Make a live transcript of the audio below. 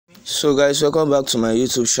So guys, welcome back to my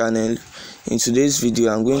YouTube channel. In today's video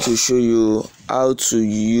I'm going to show you how to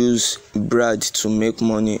use Brad to make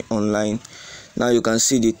money online. Now you can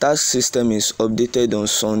see the task system is updated on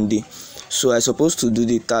Sunday, so I supposed to do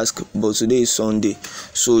the task, but today is Sunday,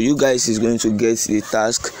 so you guys is going to get the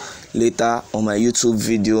task later on my YouTube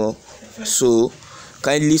video. So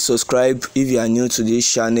kindly subscribe if you are new to this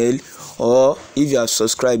channel, or if you have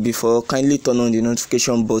subscribed before, kindly turn on the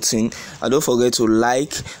notification button and don't forget to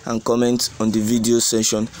like and comment on the video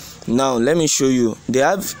section. Now let me show you, they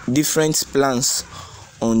have different plans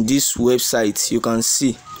on this website. You can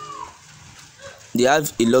see they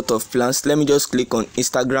have a lot of plans. Let me just click on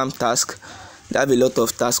Instagram task. They have a lot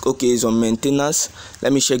of tasks. Okay, it's on maintenance.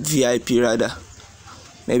 Let me check VIP rather.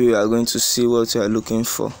 Maybe we are going to see what you are looking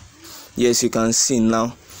for. Yes, you can see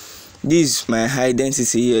now. This is my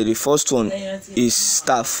identity here. The first one is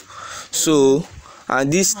staff. So,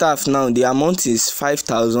 and this staff now, the amount is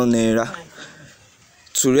 5,000 naira.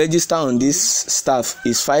 To register on this staff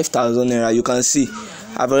is 5,000 naira. You can see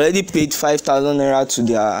I've already paid 5,000 naira to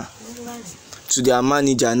their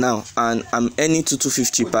manager now, and I'm earning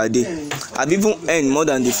 250 per day. I've even earned more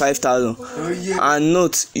than the 5,000. And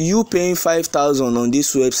note, you paying 5,000 on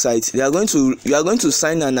this website, you are going to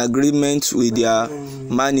sign an agreement with their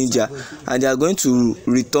manager, and they are going to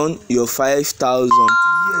return your 5,000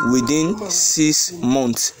 within 6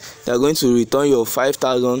 months. They are going to return your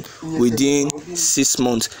 5,000 within 6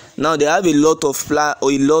 months. Now they have a lot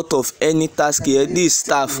of any task here. This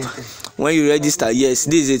staff, when you register, yes,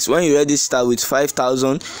 this is it. When you register with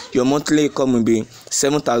 5,000, your monthly income will be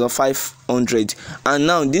 7,500. And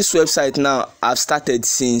now this website now I've started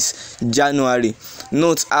since January.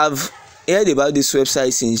 Note, I've heard about this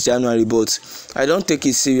website since January, but I don't take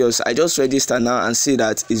it serious. I just register now and see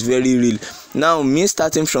that it's very real. Now me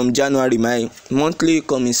starting from January, my monthly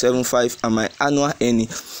income is 7,500, and my annual earning,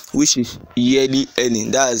 which is yearly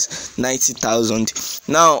earning, that's 90,000.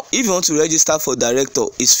 Now if you want to register for director,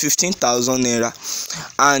 it's 15,000 naira,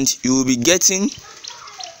 and you will be getting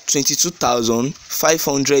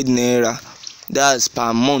 22,500 naira, that's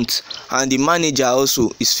per month. And the manager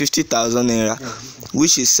also is 50,000 naira,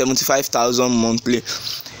 which is 75,000 monthly.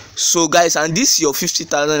 So guys, and this your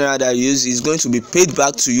 50,000 naira that you use is going to be paid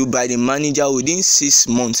back to you by the manager within 6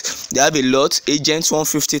 months. They have a lot: agents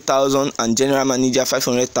 150,000 and general manager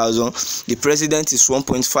 500,000. The president is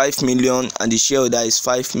 1.5 million and the shareholder is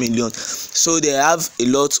 5 million. So they have a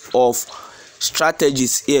lot of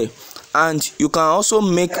strategies here, and you can also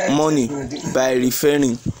make money by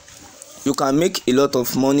referring. You can make a lot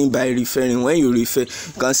of money by referring. When you refer,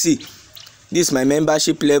 you can see this is my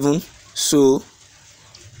membership level, so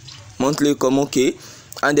monthly income, okay,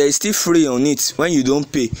 and there is still free on it. When you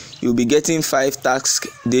don't pay, you'll be getting 5 tasks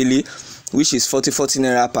daily, which is 40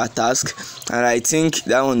 naira per task, and I think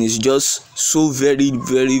that one is just so very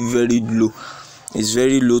low. It's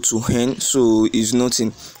very low to earn, so it's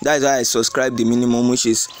nothing. That's why I subscribe the minimum, which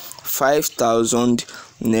is 5,000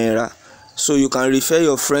 naira. So you can refer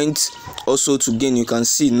your friends also to gain. You can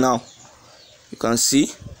see now, you can see.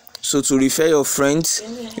 So to refer your friends,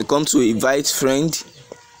 you come to invite friend.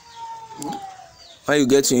 When you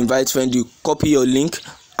get to invite friend, you copy your link,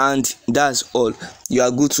 and that's all. You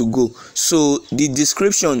are good to go. So the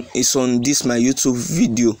description is on this my YouTube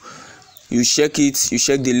video. You check it, you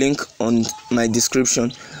check the link on my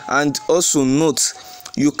description. And also note,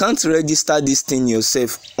 you can't register this thing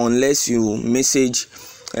yourself unless you message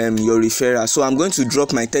your referral. So I'm going to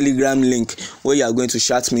drop my Telegram link where you are going to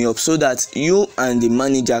chat me up, so that you and the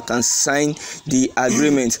manager can sign the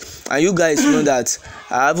agreement. And you guys know that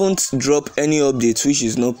I haven't dropped any update which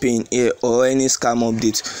is not paying here, or any scam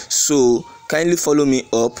update. So kindly follow me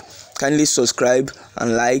up, kindly subscribe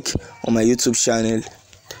and like on my YouTube channel.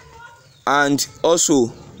 And also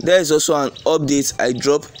there is also an update I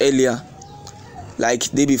dropped earlier, like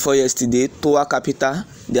day before yesterday. Tower Capital,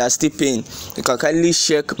 they are still paying. You can kindly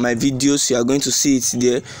check my videos, you are going to see it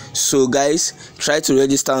there. So guys, try to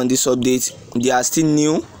register on this update. They are still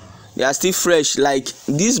new, they are still fresh. Like,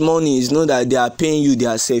 this money is not that they are paying you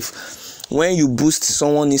themselves. When you boost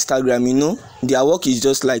someone Instagram, you know, their work is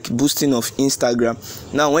just like boosting of Instagram.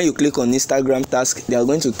 Now when you click on Instagram task, they are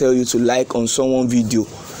going to tell you to like on someone video,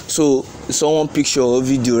 so someone picture or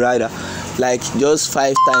video rather, like just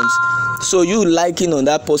 5 times. So you liking on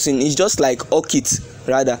that person is just like Orchid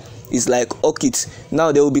rather, it's like Orchid.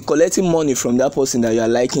 Now they will be collecting money from that person that you are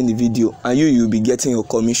liking the video, and you'll be getting your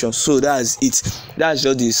commission. So that's it. That's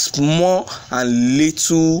just the small and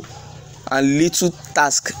little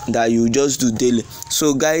task that you just do daily.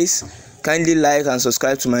 So guys, kindly like and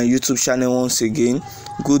subscribe to my YouTube channel once again.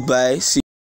 Goodbye. See you.